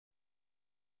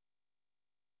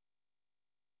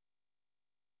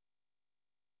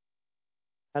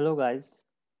Hello guys,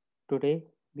 today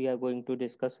we are going to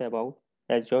discuss about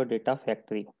Azure Data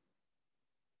Factory.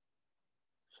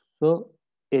 So,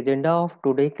 agenda of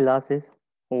today class is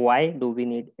why do we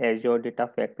need Azure Data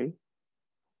Factory?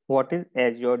 What is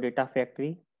Azure Data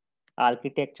Factory?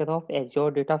 Architecture of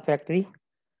Azure Data Factory,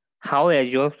 how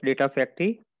Azure Data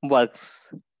Factory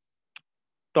works,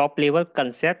 top level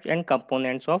concepts and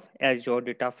components of Azure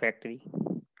Data Factory.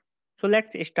 So,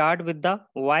 let's start with the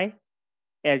why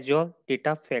Azure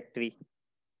Data Factory.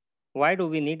 Why do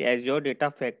we need Azure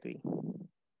Data Factory?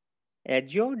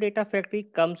 Azure Data Factory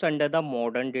comes under the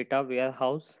modern data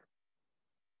warehouse.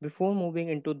 Before moving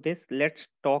into this, let's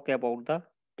talk about the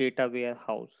data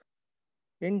warehouse.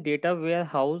 In data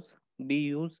warehouse, we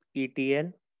use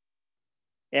ETL.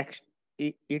 Ex-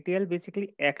 ETL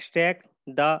basically extract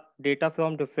the data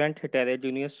from different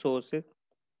heterogeneous sources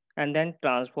and then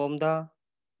transform the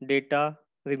data,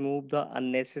 remove the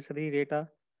unnecessary data,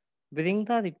 bring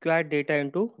the required data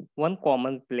into one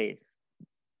common place.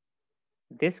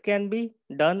 This can be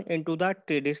done into the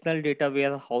traditional data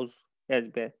warehouse as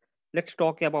well. Let's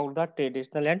talk about the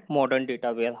traditional and modern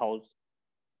data warehouse.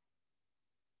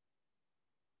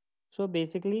 So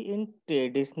basically in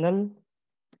traditional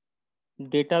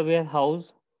data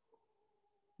warehouse,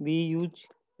 we use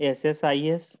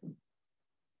SSIS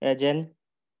as an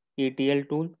ETL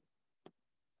tool.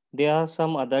 There are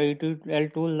some other ETL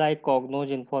tool like Cognos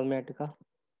Informatica.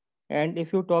 And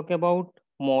if you talk about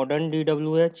modern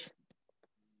DWH,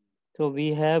 so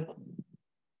we have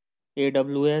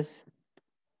AWS,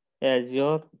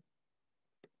 Azure,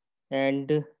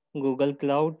 and Google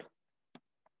Cloud.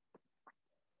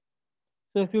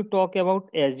 So if you talk about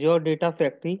Azure Data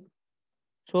Factory,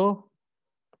 so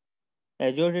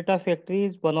Azure Data Factory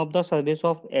is one of the service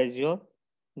of Azure.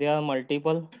 There are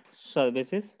multiple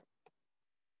services.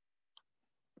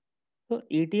 So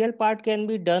ETL part can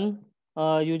be done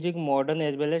using modern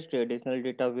as well as traditional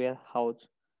data warehouse.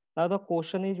 Now the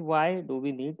question is why do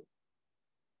we need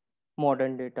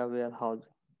modern data warehouse?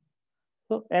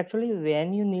 So actually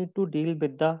when you need to deal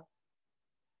with the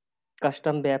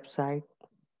custom website,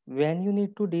 when you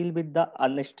need to deal with the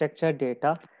unstructured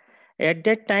data, at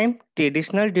that time,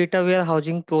 traditional data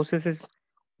warehousing process is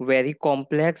very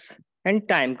complex and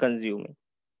time consuming.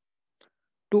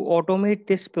 To automate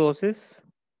this process,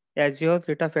 Azure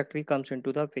Data Factory comes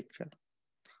into the picture.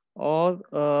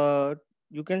 Or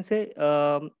you can say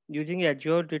using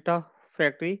Azure Data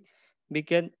Factory, we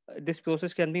can this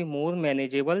process can be more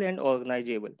manageable and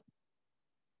organizable.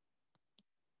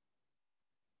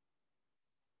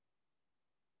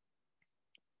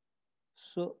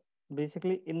 So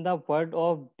basically, in the world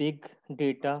of big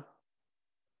data,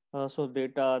 so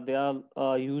data, there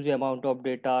are huge amount of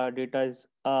data. Data is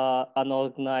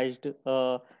unorganized,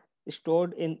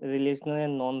 stored in relational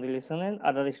and non-relational and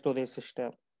other storage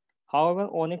system. However,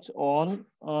 on its own,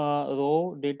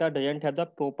 raw data doesn't have the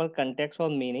proper context or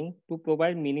meaning to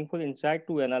provide meaningful insight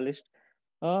to analyst,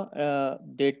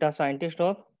 data scientist,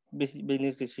 or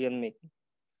business decision making.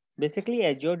 Basically,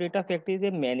 Azure Data Factory is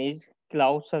a managed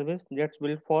cloud service that's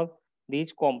built for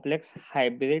these complex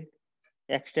hybrid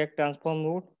extract transform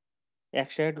mode,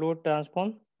 extract load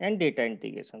transform, and data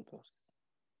integration process.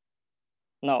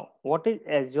 Now, what is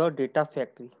Azure Data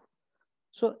Factory?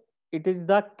 So, it is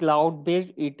the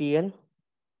cloud-based ETL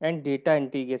and data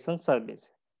integration service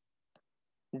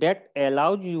that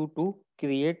allows you to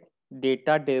create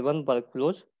data-driven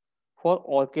workflows for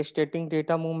orchestrating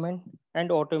data movement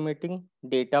and automating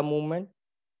data movement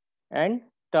and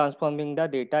transforming the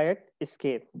data at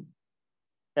scale.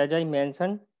 As I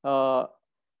mentioned,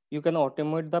 you can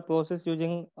automate the process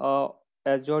using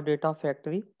Azure Data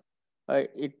Factory.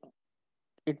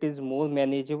 It is more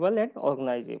manageable and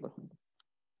organizable.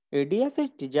 ADF is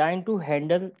designed to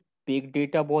handle big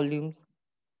data volumes.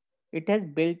 It has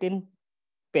built-in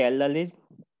parallelism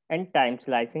and time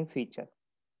slicing feature,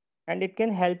 and it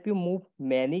can help you move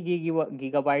many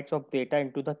gigabytes of data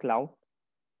into the cloud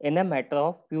in a matter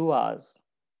of few hours.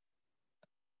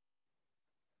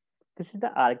 This is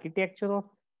the architecture of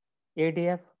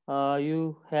ADF.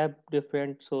 You have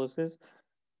different sources,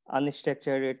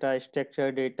 unstructured data,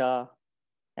 structured data,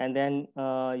 and then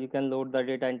you can load the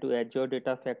data into Azure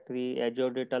Data Factory. Azure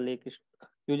Data Lake is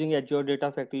using Azure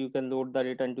Data Factory. You can load the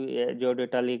data into Azure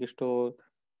Data Lake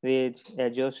storage,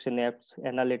 Azure Synapse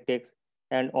Analytics,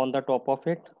 and on the top of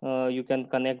it, you can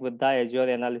connect with the Azure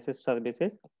Analysis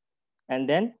services, and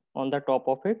then on the top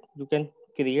of it, you can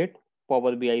create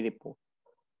Power BI report.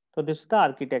 So this is the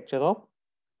architecture of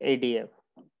ADF.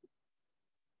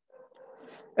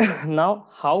 Now,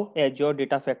 how Azure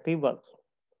Data Factory works?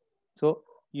 So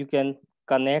you can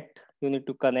connect. You need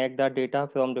to connect the data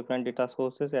from different data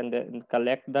sources and then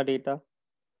collect the data.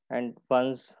 And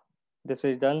once this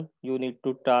is done, you need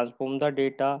to transform the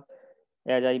data.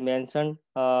 As I mentioned,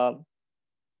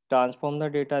 transform the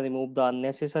data, remove the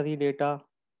unnecessary data,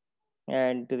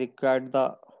 and required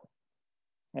the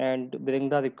and bring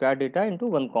the required data into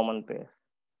one common place.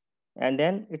 And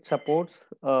then it supports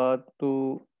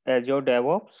to Azure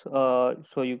DevOps,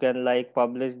 so you can like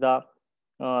publish the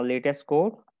latest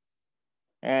code,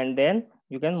 and then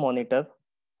you can monitor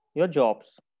your jobs.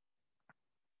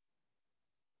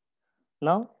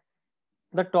 Now,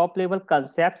 the top level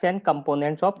concepts and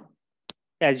components of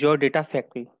Azure Data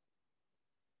Factory: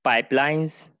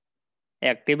 pipelines,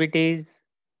 activities,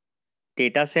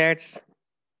 data sets,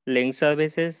 link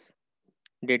services,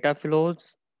 data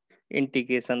flows,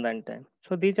 integration runtime.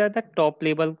 So these are the top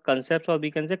level concepts, or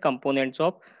we can say components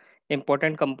of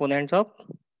important components of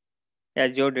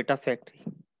Azure Data Factory.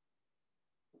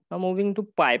 Now moving to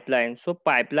pipeline. So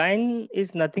pipeline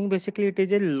is nothing, basically it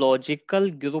is a logical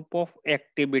group of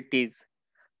activities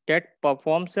that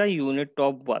performs a unit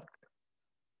of work.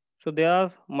 So there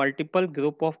are multiple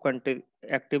group of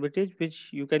activities which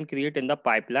you can create in the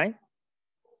pipeline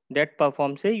that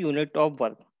performs a unit of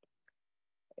work.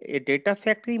 A data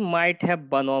factory might have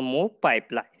one or more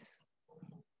pipelines.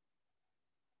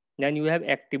 Then you have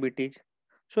activities.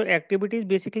 So activities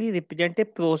basically represent a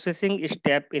processing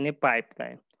step in a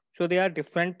pipeline. So there are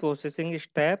different processing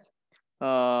steps.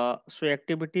 So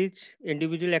activities,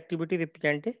 individual activity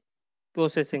represent a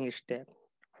processing step.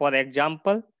 For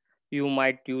example, you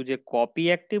might use a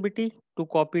copy activity to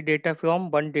copy data from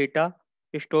one data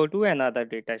store to another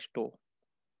data store.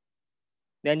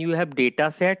 Then you have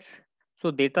data sets. So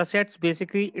data sets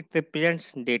basically it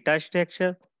represents data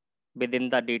structure within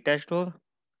the data store,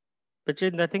 which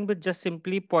is nothing but just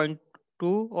simply point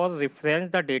to or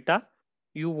reference the data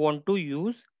you want to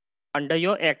use under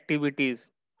your activities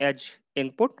as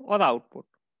input or output.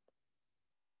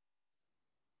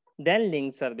 Then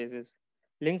link services.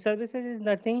 Link services is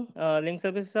nothing. Link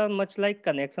services are much like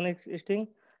connection string,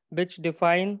 which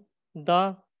define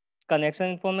the connection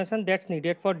information that's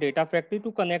needed for data factory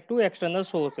to connect to external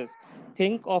sources.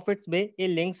 Think of its way: a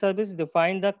link service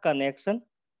define the connection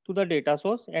to the data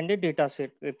source, and a data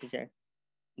set represent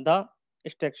the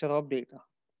structure of data.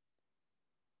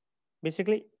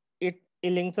 Basically, a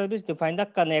link service define the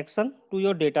connection to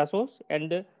your data source,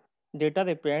 and data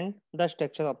represent the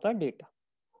structure of the data.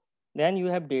 Then you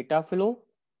have data flow.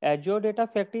 Azure Data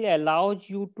Factory allows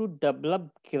you to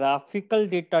develop graphical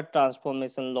data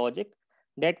transformation logic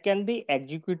that can be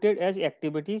executed as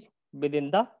activities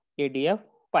within the ADF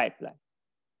pipeline.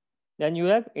 Then you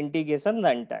have integration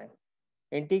runtime.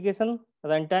 Integration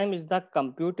runtime is the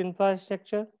compute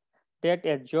infrastructure that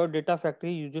Azure Data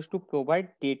Factory uses to provide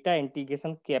data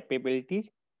integration capabilities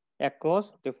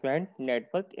across different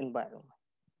network environments.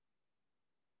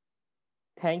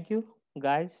 Thank you,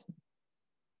 guys.